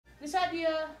this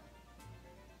idea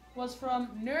was from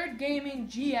NerdGaming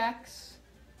GX,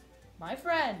 my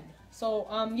friend. So,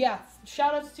 yeah,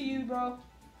 shout outs to you, bro.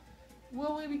 We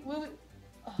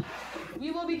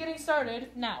will be getting started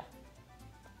now.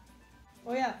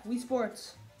 Oh yeah, Wii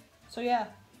Sports. So yeah,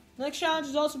 the next challenge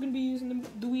is also gonna be using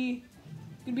the Wii.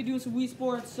 Gonna be doing some Wii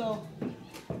Sports. So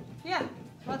yeah,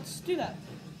 let's do that.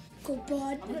 Go,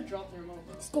 bud. I'm gonna drop the remote.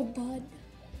 Let's go, bud.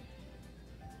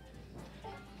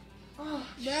 Oh,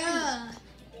 Bruh.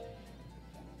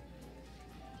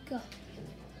 Go.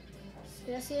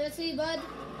 Let's see, bud.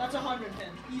 that's 110,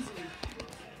 easily.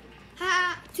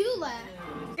 Ha! 2 left.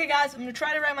 Okay, guys, I'm gonna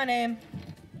try to write my name.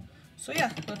 So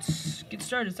yeah, let's get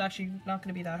started. It's actually not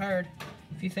gonna be that hard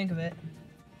if you think of it.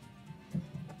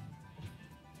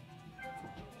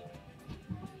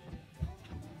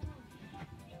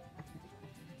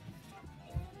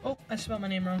 Oh, I spelled my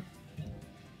name wrong.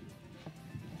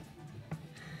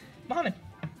 Mohammed.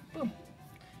 Boom.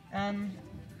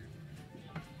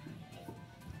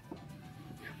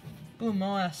 Boom,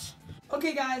 OS.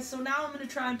 Okay, guys, so now I'm gonna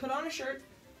try and put on a shirt.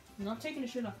 I'm not taking the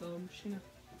shirt off though. I'm just gonna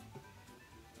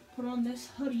put on this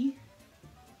hoodie.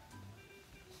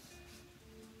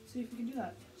 See if we can do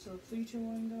that. So 3, 2,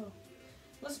 1, go.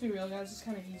 Let's be real, guys. It's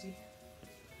kind of easy.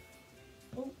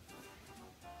 Oh.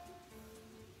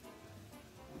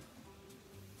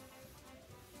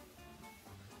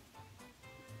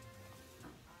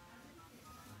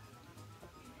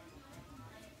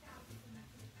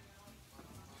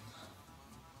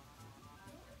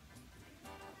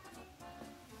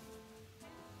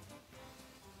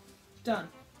 Done.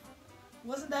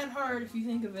 Wasn't that hard if you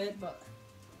think of it, but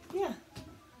yeah.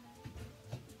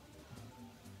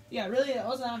 Yeah, really, it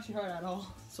wasn't actually hard at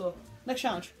all. So, next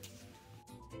challenge.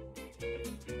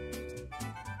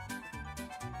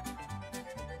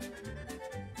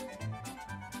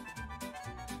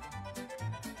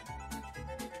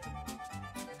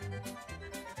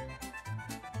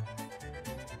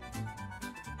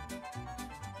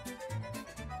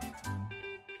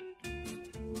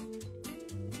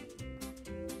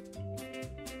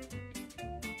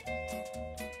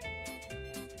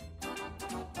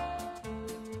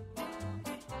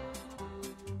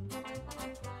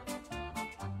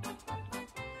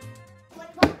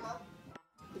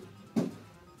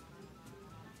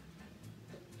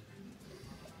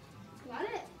 Got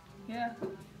it? Yeah.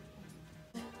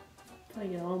 Trying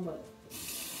to get on, but.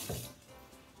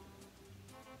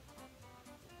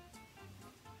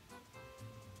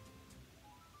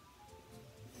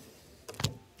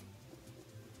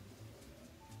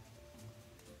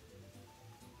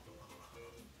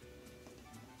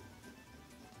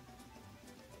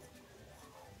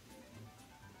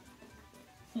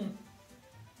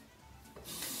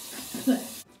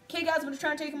 Okay, guys, I'm gonna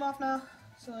try and take them off now.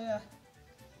 So, yeah.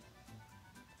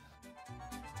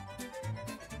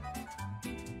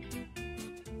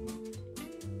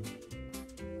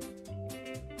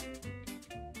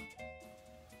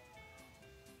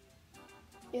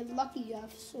 You're lucky you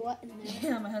have sweat in there.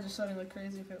 Yeah, my hands are starting to look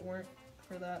crazy. If it weren't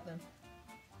for that, then.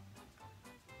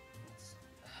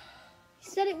 He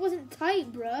said it wasn't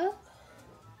tight, bruh.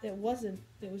 It wasn't.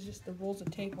 It was just the rolls of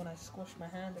tape when I squished my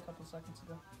hand a couple seconds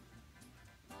ago.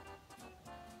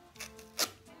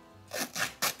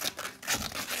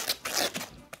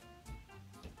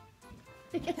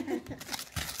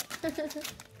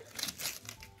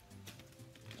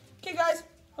 Okay, guys.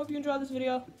 Hope you enjoyed this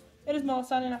video. It is Mo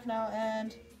signing off now,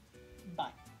 and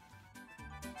bye.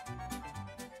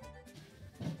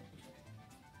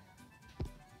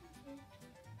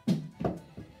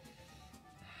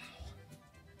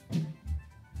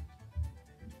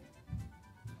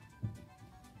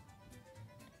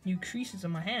 New creases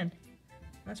on my hand.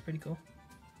 That's pretty cool.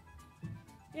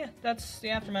 Yeah, that's the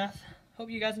aftermath. Hope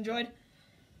you guys enjoyed.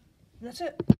 And that's it.